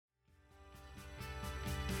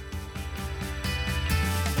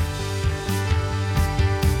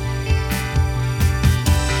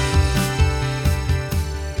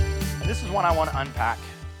I want to unpack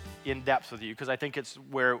in depth with you because I think it's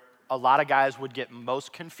where a lot of guys would get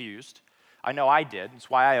most confused. I know I did. It's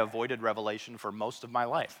why I avoided Revelation for most of my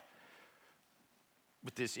life.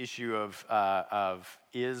 With this issue of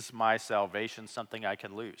is my salvation something I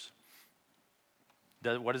can lose?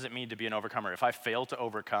 What does it mean to be an overcomer? If I fail to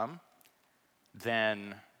overcome,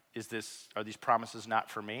 then are these promises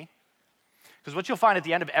not for me? Because what you'll find at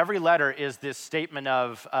the end of every letter is this statement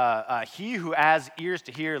of, he who has ears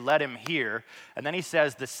to hear, let him hear. And then he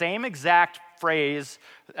says the same exact phrase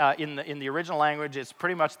in the original language. It's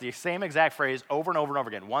pretty much the same exact phrase over and over and over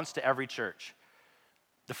again, once to every church.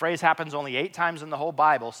 The phrase happens only 8 times in the whole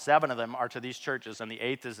Bible. 7 of them are to these churches, and the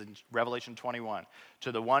 8th is in Revelation 21,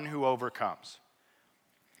 to the one who overcomes.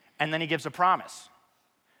 And then he gives a promise.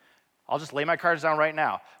 I'll just lay my cards down right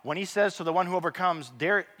now. When he says to the one who overcomes,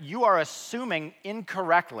 you are assuming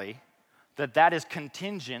incorrectly that is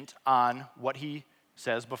contingent on what he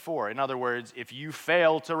says before. In other words, if you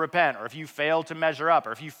fail to repent, or if you fail to measure up,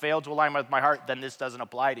 or if you fail to align with my heart, then this doesn't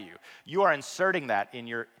apply to you. You are inserting that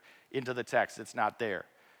into the text. It's not there.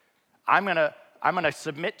 I'm gonna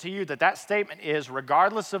submit to you that statement is,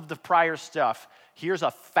 regardless of the prior stuff, here's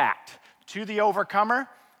a fact. To the overcomer,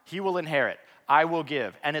 he will inherit. I will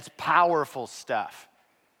give. And it's powerful stuff.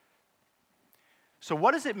 So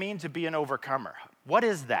what does it mean to be an overcomer? What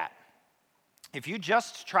is that? If you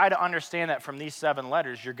just try to understand that from these 7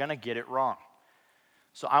 letters, you're going to get it wrong.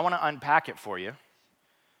 So I want to unpack it for you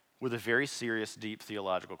with a very serious, deep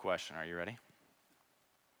theological question. Are you ready?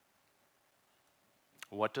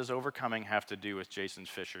 What does overcoming have to do with Jason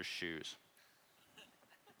Fisher's shoes?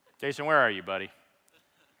 Jason, where are you, buddy?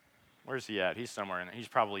 Where's he at? He's somewhere he's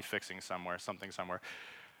probably fixing something somewhere.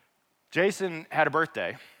 Jason had a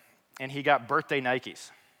birthday, and he got birthday Nikes.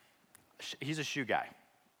 He's a shoe guy.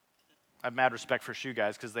 I have mad respect for shoe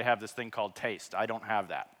guys because they have this thing called taste. I don't have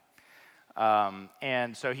that.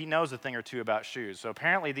 And so he knows a thing or two about shoes. So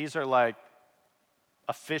apparently these are like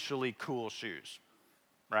officially cool shoes,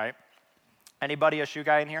 right? Anybody a shoe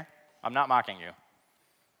guy in here? I'm not mocking you.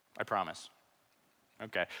 I promise.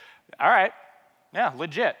 Okay. All right. Yeah,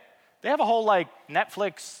 legit. They have a whole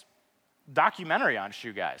Netflix documentary on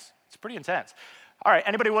shoe guys. It's pretty intense. All right,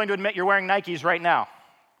 anybody willing to admit you're wearing Nikes right now?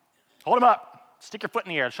 Hold them up. Stick your foot in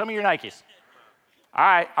the air. Show me your Nikes. All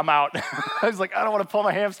right, I'm out. I was like, I don't want to pull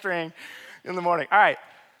my hamstring in the morning. All right,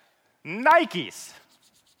 Nikes.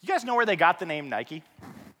 You guys know where they got the name Nike?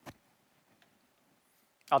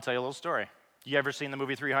 I'll tell you a little story. You ever seen the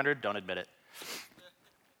movie 300? Don't admit it.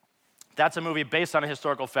 That's a movie based on a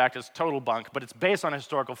historical fact. It's total bunk, but it's based on a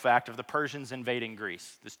historical fact of the Persians invading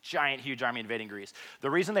Greece, this giant, huge army invading Greece. The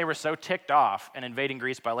reason they were so ticked off and invading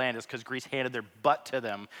Greece by land is because Greece handed their butt to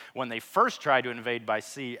them when they first tried to invade by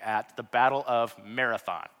sea at the Battle of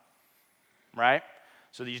Marathon, right?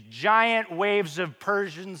 So these giant waves of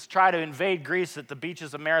Persians try to invade Greece at the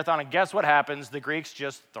beaches of Marathon, and guess what happens? The Greeks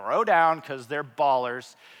just throw down because they're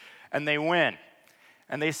ballers, and they win.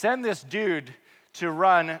 And they send this dude to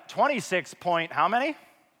run how many?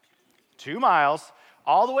 2 miles,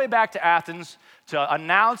 all the way back to Athens to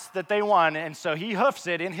announce that they won. And so he hoofs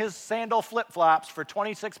it in his sandal flip-flops for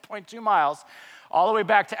 26.2 miles, all the way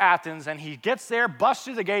back to Athens. And he gets there, busts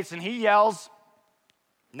through the gates, and he yells,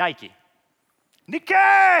 Nike.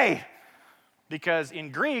 Nike! Because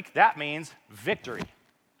in Greek, that means victory.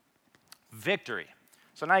 Victory.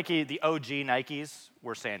 So Nike, the OG Nikes,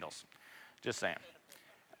 were sandals. Just saying.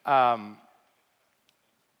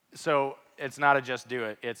 So it's not a just do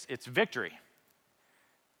it, it's victory.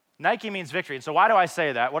 Nike means victory. And so why do I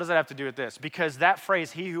say that? What does that have to do with this? Because that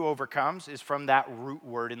phrase, he who overcomes, is from that root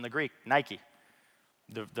word in the Greek, Nike.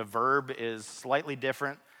 The verb is slightly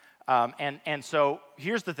different. And so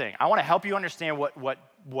here's the thing. I want to help you understand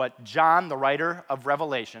what John, the writer of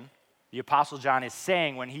Revelation, the Apostle John, is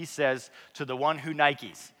saying when he says to the one who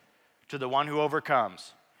Nikes, to the one who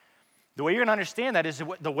overcomes. The way you're going to understand that is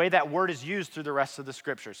the way that word is used through the rest of the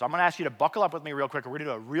scripture. So I'm going to ask you to buckle up with me real quick. We're going to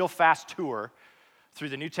do a real fast tour through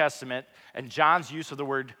the New Testament and John's use of the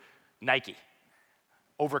word Nike,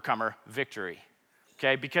 overcomer, victory.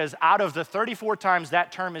 Okay, because out of the 34 times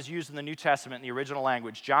that term is used in the New Testament in the original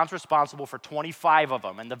language, John's responsible for 25 of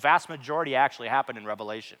them, and the vast majority actually happen in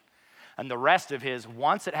Revelation. And the rest of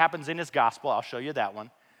once it happens in his gospel, I'll show you that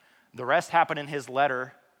one, the rest happen in his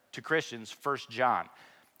letter to Christians, 1 John.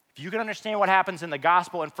 If you can understand what happens in the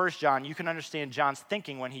gospel in 1 John, you can understand John's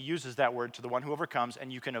thinking when he uses that word to the one who overcomes,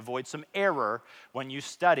 and you can avoid some error when you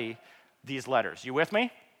study these letters. You with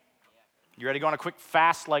me? You ready to go on a quick,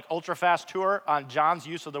 fast, ultra-fast tour on John's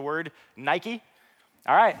use of the word Nike?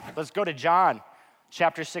 All right, let's go to John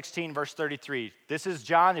chapter 16, verse 33. This is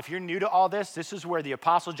John. If you're new to all this, this is where the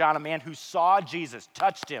Apostle John, a man who saw Jesus,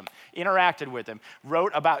 touched him, interacted with him,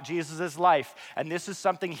 wrote about Jesus' life. And this is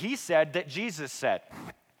something he said that Jesus said.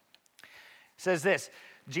 It says this,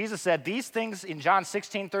 Jesus said, these things in John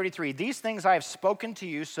 16, 33, these things I have spoken to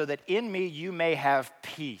you so that in me you may have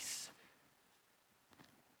peace.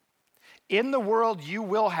 In the world you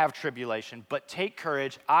will have tribulation, but take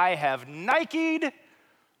courage. I have Nike'd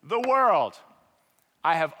the world.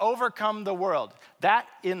 I have overcome the world. That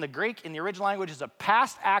in the Greek, in the original language, is a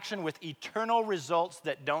past action with eternal results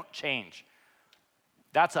that don't change.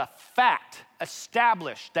 That's a fact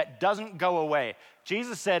established that doesn't go away.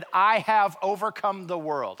 Jesus said, I have overcome the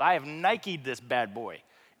world. I have Nike'd this bad boy.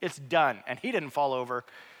 It's done. And he didn't fall over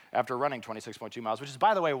after running 26.2 miles, which is,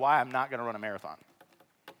 by the way, why I'm not going to run a marathon.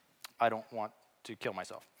 I don't want to kill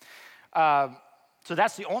myself. So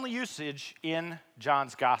that's the only usage in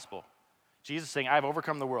John's gospel. Jesus saying, I've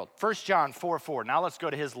overcome the world. 1 John 4:4. Now let's go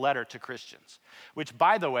to his letter to Christians, which,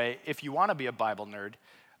 by the way, if you want to be a Bible nerd,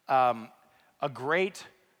 a great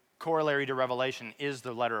corollary to Revelation is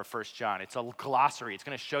the letter of 1 John. It's a glossary. It's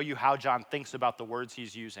going to show you how John thinks about the words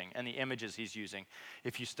he's using and the images he's using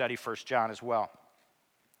if you study 1 John as well.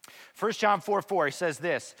 1 John 4:4, he says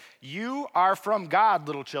this, you are from God,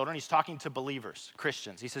 little children. He's talking to believers,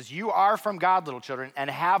 Christians. He says, you are from God, little children, and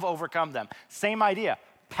have overcome them. Same idea,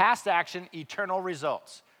 past action, eternal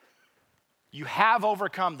results. You have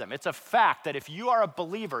overcome them. It's a fact that if you are a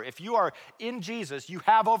believer, if you are in Jesus, you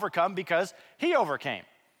have overcome because he overcame.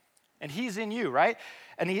 And he's in you, right?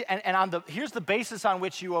 Here's the basis on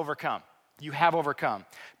which you overcome. You have overcome.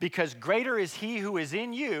 Because greater is he who is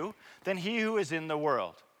in you than he who is in the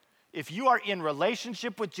world. If you are in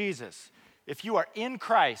relationship with Jesus, if you are in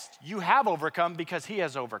Christ, you have overcome because he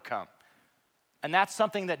has overcome. And that's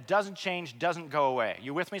something that doesn't change, doesn't go away.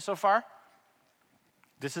 You with me so far?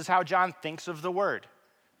 This is how John thinks of the word.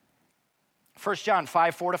 1 John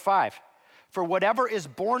 5:4-5. For whatever is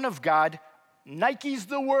born of God Nikes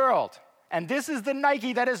the world. And this is the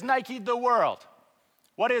Nike that has Nike'd the world.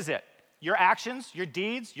 What is it? Your actions, your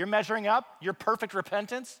deeds, your measuring up, your perfect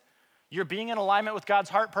repentance, your being in alignment with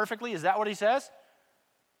God's heart perfectly. Is that what he says?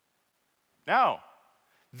 No.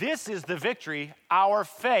 This is the victory, our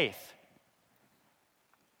faith.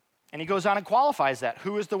 And he goes on and qualifies that.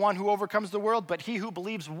 Who is the one who overcomes the world? But he who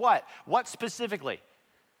believes what? What specifically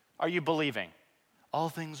are you believing? All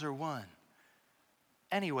things are one.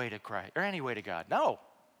 Any way to Christ, or any way to God. No.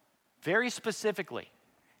 Very specifically.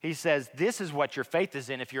 He says, this is what your faith is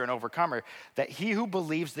in if you're an overcomer, that he who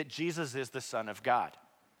believes that Jesus is the Son of God.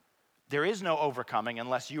 There is no overcoming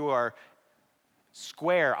unless you are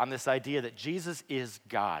square on this idea that Jesus is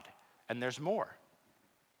God, and there's more.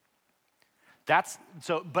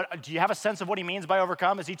 But do you have a sense of what he means by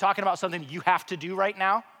overcome? Is he talking about something you have to do right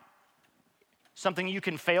now? Something you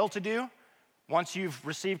can fail to do? Once you've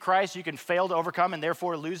received Christ, you can fail to overcome and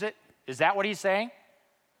therefore lose it? Is that what he's saying?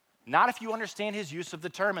 Not if you understand his use of the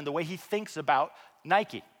term and the way he thinks about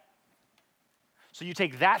Nike. So you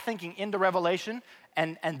take that thinking into Revelation,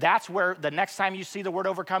 and that's where the next time you see the word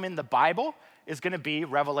overcome in the Bible is going to be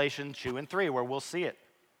Revelation 2 and 3, where we'll see it.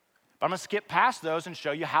 But I'm going to skip past those and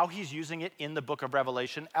show you how he's using it in the book of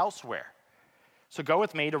Revelation elsewhere. So go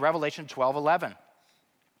with me to Revelation 12:11.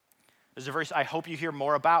 There's a verse I hope you hear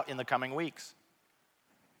more about in the coming weeks.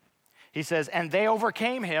 He says, and they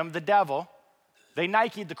overcame him, the devil. They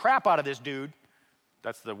Nike'd the crap out of this dude.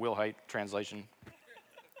 That's the Wilhite translation.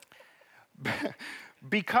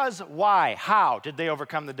 Because why? How did they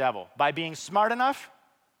overcome the devil? By being smart enough?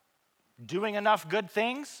 Doing enough good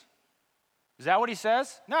things? Is that what he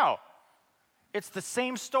says? No. It's the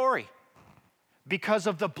same story. Because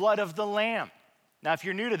of the blood of the Lamb. Now, if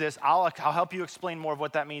you're new to this, I'll help you explain more of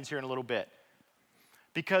what that means here in a little bit.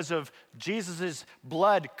 Because of Jesus'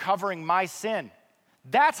 blood covering my sin.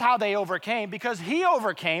 That's how they overcame, because he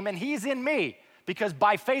overcame and he's in me. Because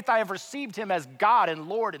by faith I have received him as God and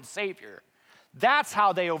Lord and Savior. That's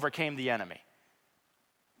how they overcame the enemy.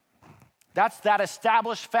 That's that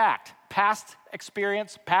established fact. Past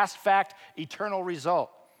experience, past fact, eternal result.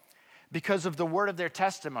 Because of the word of their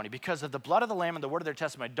testimony, because of the blood of the Lamb and the word of their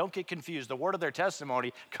testimony. Don't get confused. The word of their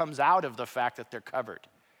testimony comes out of the fact that they're covered.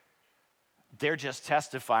 They're just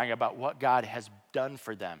testifying about what God has done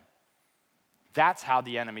for them. That's how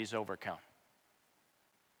the enemy's overcome.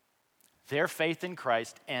 Their faith in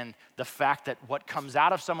Christ and the fact that what comes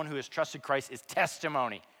out of someone who has trusted Christ is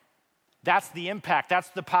testimony. That's the impact. That's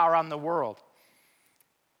the power on the world.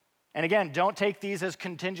 And again, don't take these as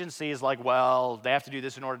contingencies like, well, they have to do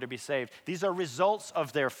this in order to be saved. These are results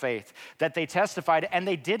of their faith that they testified, and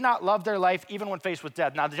they did not love their life even when faced with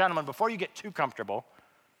death. Now, gentlemen, before you get too comfortable,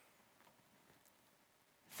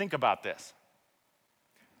 think about this.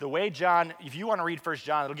 The way John, if you want to read 1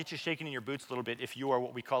 John, it'll get you shaking in your boots a little bit if you are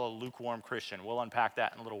what we call a lukewarm Christian. We'll unpack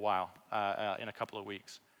that in a little while, in a couple of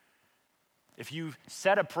weeks. If you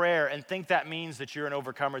said a prayer and think that means that you're an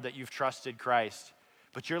overcomer, that you've trusted Christ,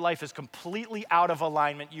 but your life is completely out of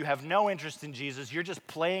alignment, you have no interest in Jesus, you're just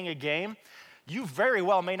playing a game, you very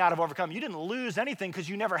well may not have overcome. You didn't lose anything because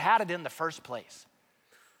you never had it in the first place.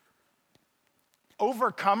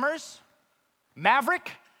 Overcomers,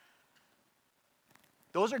 Maverick,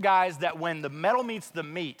 those are guys that when the metal meets the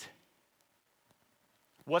meat,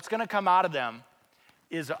 what's going to come out of them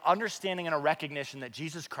is an understanding and a recognition that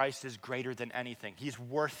Jesus Christ is greater than anything. He's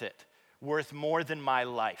worth it, worth more than my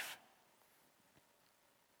life.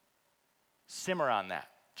 Simmer on that.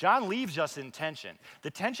 John leaves us in tension.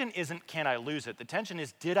 The tension isn't, can I lose it? The tension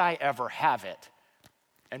is, did I ever have it?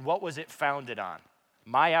 And what was it founded on?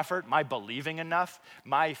 My effort, my believing enough,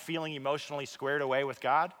 my feeling emotionally squared away with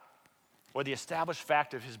God? Or the established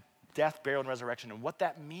fact of his death, burial, and resurrection, and what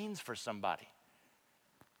that means for somebody?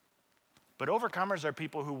 But overcomers are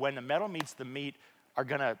people who, when the metal meets the meat, are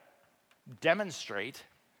going to demonstrate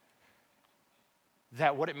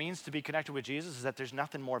that what it means to be connected with Jesus is that there's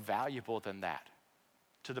nothing more valuable than that,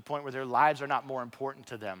 to the point where their lives are not more important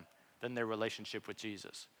to them than their relationship with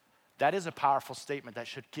Jesus. That is a powerful statement that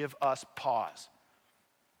should give us pause.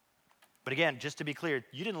 But again, just to be clear,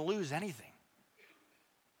 you didn't lose anything.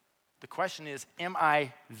 The question is, am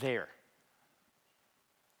I there?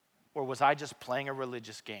 Or was I just playing a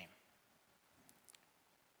religious game?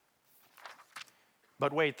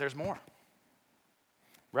 But wait, there's more.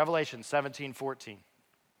 Revelation 17:14.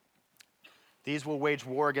 These will wage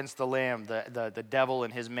war against the Lamb. The devil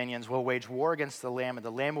and his minions will wage war against the Lamb, and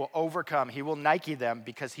the Lamb will overcome. He will Nike them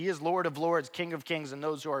because he is Lord of lords, King of kings, and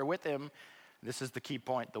those who are with him. This is the key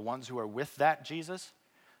point. The ones who are with that Jesus,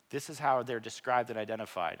 this is how they're described and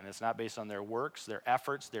identified. And it's not based on their works, their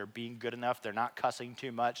efforts, their being good enough, they're not cussing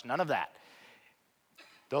too much, none of that.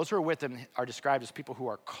 Those who are with him are described as people who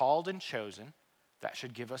are called and chosen. That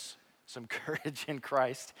should give us some courage in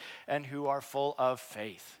Christ, and who are full of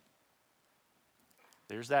faith.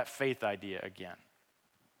 There's that faith idea again.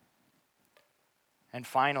 And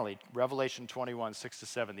finally, Revelation 21,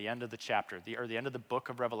 6-7, the end of the chapter, the end of the book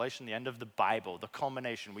of Revelation, the end of the Bible, the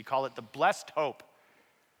culmination. We call it the blessed hope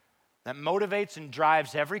that motivates and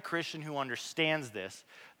drives every Christian who understands this.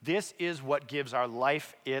 This is what gives our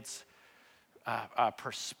life its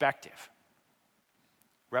perspective.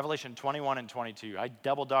 Revelation 21 and 22. I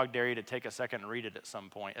double dog dare you to take a second and read it at some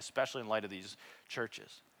point, especially in light of these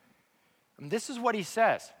churches. And this is what he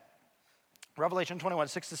says. Revelation 21,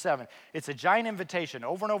 6-7. It's a giant invitation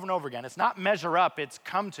over and over and over again. It's not measure up, it's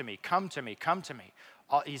come to me, come to me, come to me.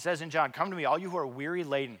 He says in John, come to me, all you who are weary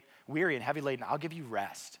and heavy laden, I'll give you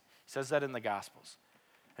rest. He says that in the Gospels.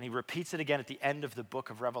 And he repeats it again at the end of the book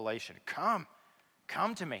of Revelation. Come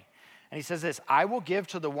to me. And he says this, I will give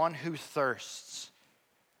to the one who thirsts,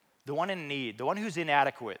 the one in need, the one who's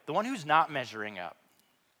inadequate, the one who's not measuring up,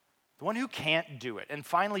 the one who can't do it and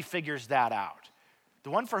finally figures that out,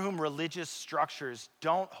 the one for whom religious structures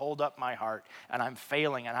don't hold up my heart and I'm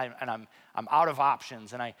failing and I'm out of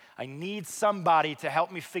options and I need somebody to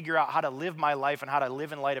help me figure out how to live my life and how to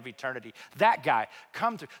live in light of eternity. That guy,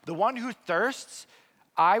 come to the one who thirsts,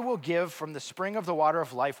 I will give from the spring of the water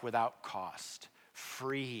of life without cost,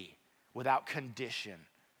 free, without condition,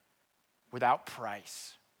 without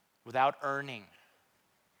price, without earning.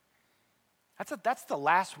 That's the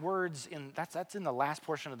last words that's in the last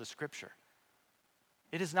portion of the scripture.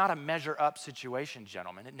 It is not a measure up situation,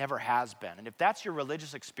 gentlemen. It never has been. And if that's your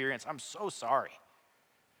religious experience, I'm so sorry.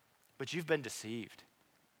 But you've been deceived.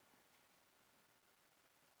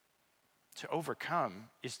 To overcome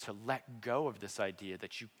is to let go of this idea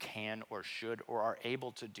that you can or should or are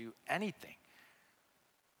able to do anything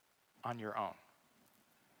on your own.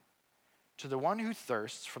 To the one who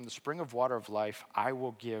thirsts from the spring of water of life, I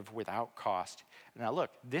will give without cost. Now look,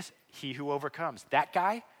 he who overcomes, that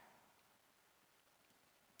guy,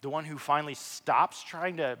 the one who finally stops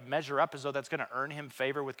trying to measure up as though that's going to earn him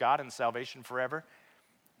favor with God and salvation forever,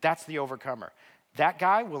 that's the overcomer. That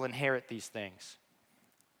guy will inherit these things.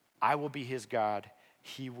 I will be his God.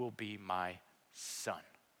 He will be my son.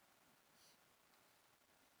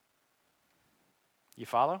 You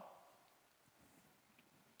follow?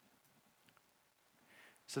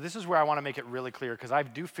 So this is where I want to make it really clear, because I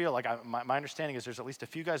do feel like my understanding is there's at least a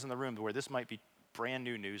few guys in the room where this might be brand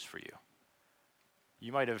new news for you.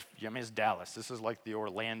 it's Dallas. This is like the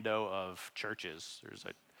Orlando of churches.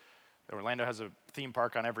 Orlando has a theme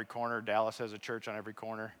park on every corner. Dallas has a church on every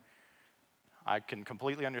corner. I can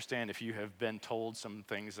completely understand if you have been told some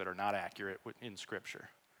things that are not accurate in Scripture.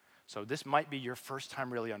 So this might be your first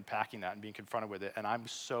time really unpacking that and being confronted with it, and I'm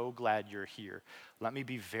so glad you're here. Let me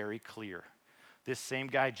be very clear. This same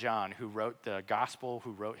guy, John, who wrote the gospel,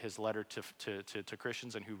 who wrote his letter to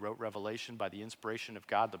Christians, and who wrote Revelation by the inspiration of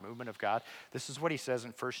God, the movement of God, this is what he says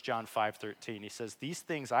in 1 John 5:13. He says, "These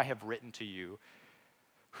things I have written to you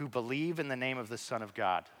who believe in the name of the Son of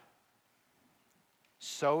God,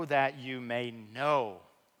 so that you may know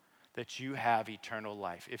that you have eternal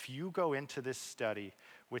life." If you go into this study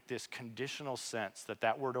with this conditional sense that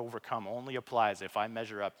that word overcome only applies if I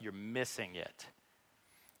measure up, you're missing it.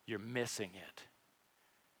 You're missing it.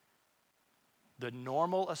 The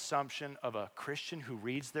normal assumption of a Christian who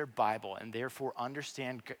reads their Bible and therefore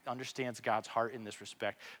understands God's heart in this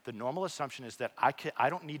respect, the normal assumption is that I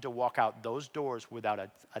don't need to walk out those doors without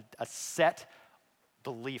a set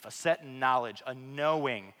belief, a set knowledge, a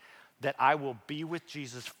knowing that I will be with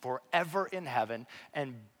Jesus forever in heaven,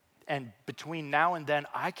 and between now and then,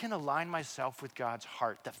 I can align myself with God's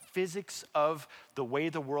heart, the physics of the way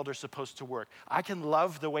the world are supposed to work. I can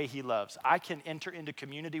love the way he loves. I can enter into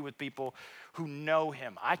community with people who know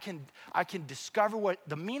him. I can discover what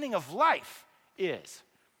the meaning of life is.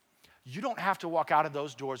 You don't have to walk out of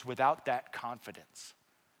those doors without that confidence.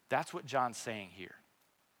 That's what John's saying here.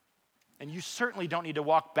 And you certainly don't need to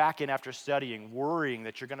walk back in after studying, worrying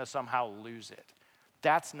that you're going to somehow lose it.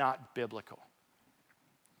 That's not biblical.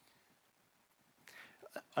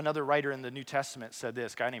 Another writer in the New Testament said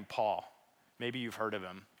this, a guy named Paul. Maybe you've heard of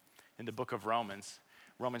him. In the book of Romans,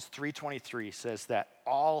 Romans 3:23 says that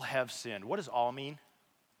all have sinned. What does all mean?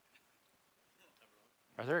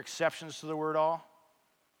 Are there exceptions to the word all?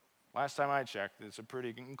 Last time I checked, it's a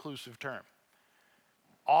pretty inclusive term.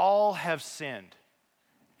 All have sinned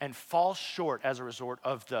and fall short as a result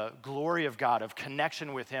of the glory of God, of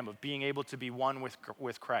connection with him, of being able to be one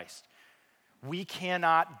with Christ. We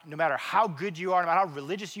cannot, no matter how good you are, no matter how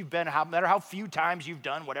religious you've been, no matter how few times you've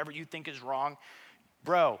done whatever you think is wrong,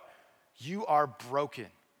 bro, you are broken.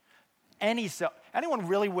 Anyone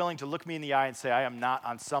really willing to look me in the eye and say, I am not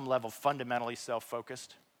on some level fundamentally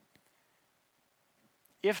self-focused?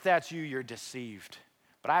 If that's you, you're deceived.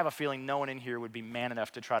 But I have a feeling no one in here would be man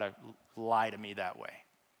enough to try to lie to me that way.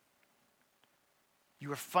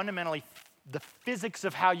 You are fundamentally, the physics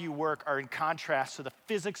of how you work are in contrast to the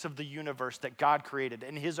physics of the universe that God created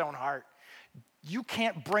in his own heart. You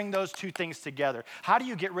can't bring those two things together. How do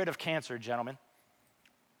you get rid of cancer, gentlemen?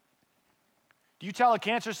 Do you tell a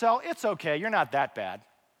cancer cell, it's okay, you're not that bad?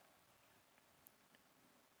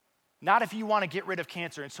 Not if you want to get rid of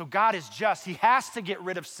cancer. And so God is just. He has to get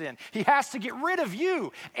rid of sin. He has to get rid of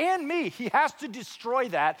you and me. He has to destroy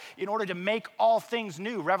that in order to make all things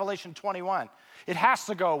new. Revelation 21. It has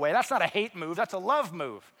to go away. That's not a hate move. That's a love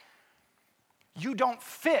move. You don't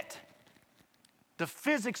fit the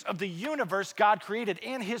physics of the universe God created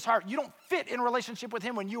in his heart. You don't fit in relationship with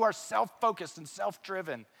him when you are self-focused and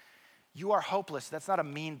self-driven. You are hopeless. That's not a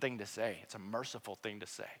mean thing to say. It's a merciful thing to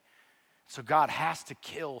say. So God has to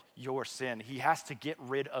kill your sin. He has to get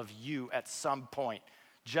rid of you at some point.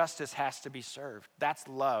 Justice has to be served. That's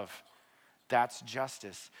love. That's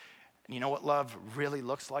justice. And you know what love really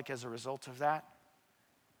looks like as a result of that?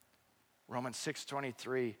 Romans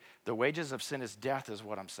 6:23, the wages of sin is death is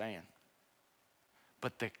what I'm saying.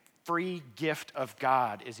 But the free gift of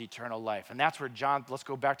God is eternal life. And that's where John, let's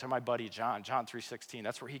go back to my buddy John 3:16.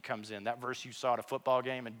 That's where he comes in. That verse you saw at a football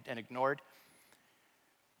game and ignored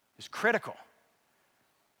is critical.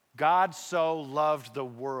 God so loved the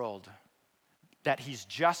world that he's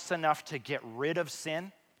just enough to get rid of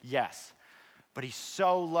sin, yes. But he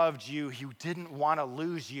so loved you, he didn't want to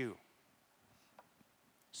lose you.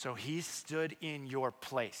 So he stood in your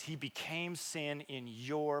place. He became sin in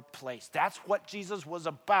your place. That's what Jesus was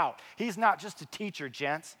about. He's not just a teacher,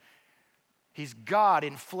 gents. He's God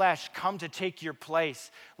in flesh, come to take your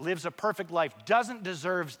place, lives a perfect life, doesn't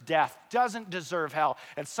deserve death, doesn't deserve hell.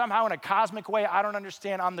 And somehow in a cosmic way, I don't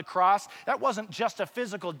understand, on the cross, that wasn't just a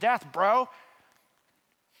physical death, bro.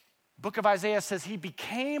 Book of Isaiah says he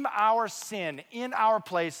became our sin in our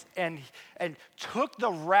place and took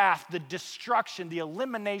the wrath, the destruction, the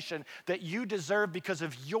elimination that you deserve because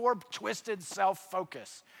of your twisted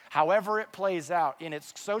self-focus. However it plays out in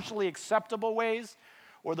its socially acceptable ways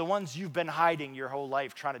or the ones you've been hiding your whole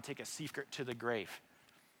life trying to take a secret to the grave.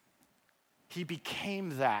 He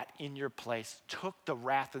became that in your place, took the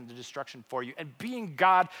wrath and the destruction for you, and being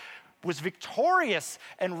God was victorious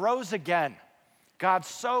and rose again. God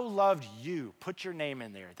so loved you, put your name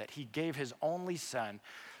in there, that he gave his only son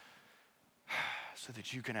so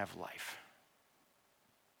that you can have life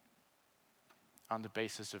on the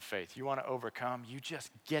basis of faith. You want to overcome? You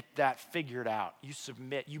just get that figured out. You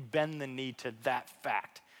submit, you bend the knee to that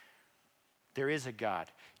fact. There is a God.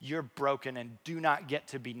 You're broken and do not get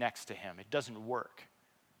to be next to him. It doesn't work.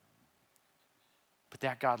 But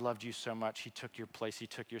that God loved you so much, he took your place, he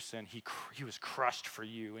took your sin, he was crushed for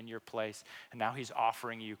you in your place, and now he's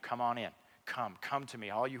offering you, come on in, come to me,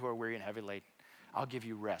 all you who are weary and heavy laden. I'll give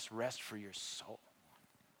you rest for your soul.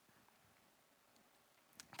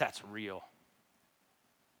 That's real.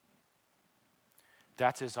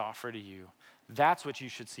 That's his offer to you. That's what you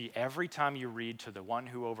should see every time you read to the one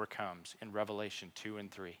who overcomes in Revelation 2 and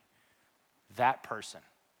 3. That person.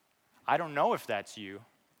 I don't know if that's you.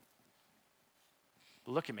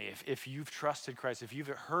 Look at me, if you've trusted Christ, if you've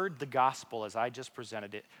heard the gospel as I just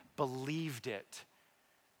presented it, believed it,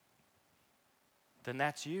 then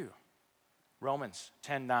that's you. Romans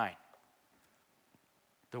 10:9.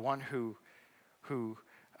 The one who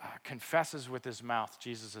confesses with his mouth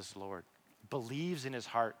Jesus is Lord, believes in his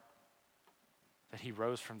heart that he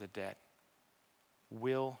rose from the dead,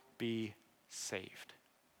 will be saved.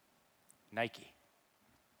 Nike.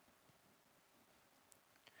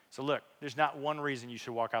 So look, there's not one reason you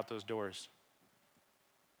should walk out those doors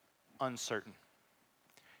uncertain.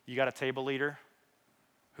 You got a table leader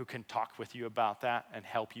who can talk with you about that and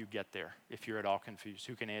help you get there if you're at all confused,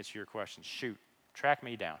 who can answer your questions. Shoot, track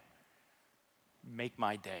me down. Make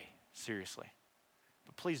my day, seriously.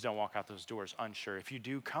 But please don't walk out those doors unsure. If you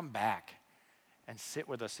do, come back and sit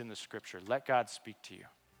with us in the scripture. Let God speak to you.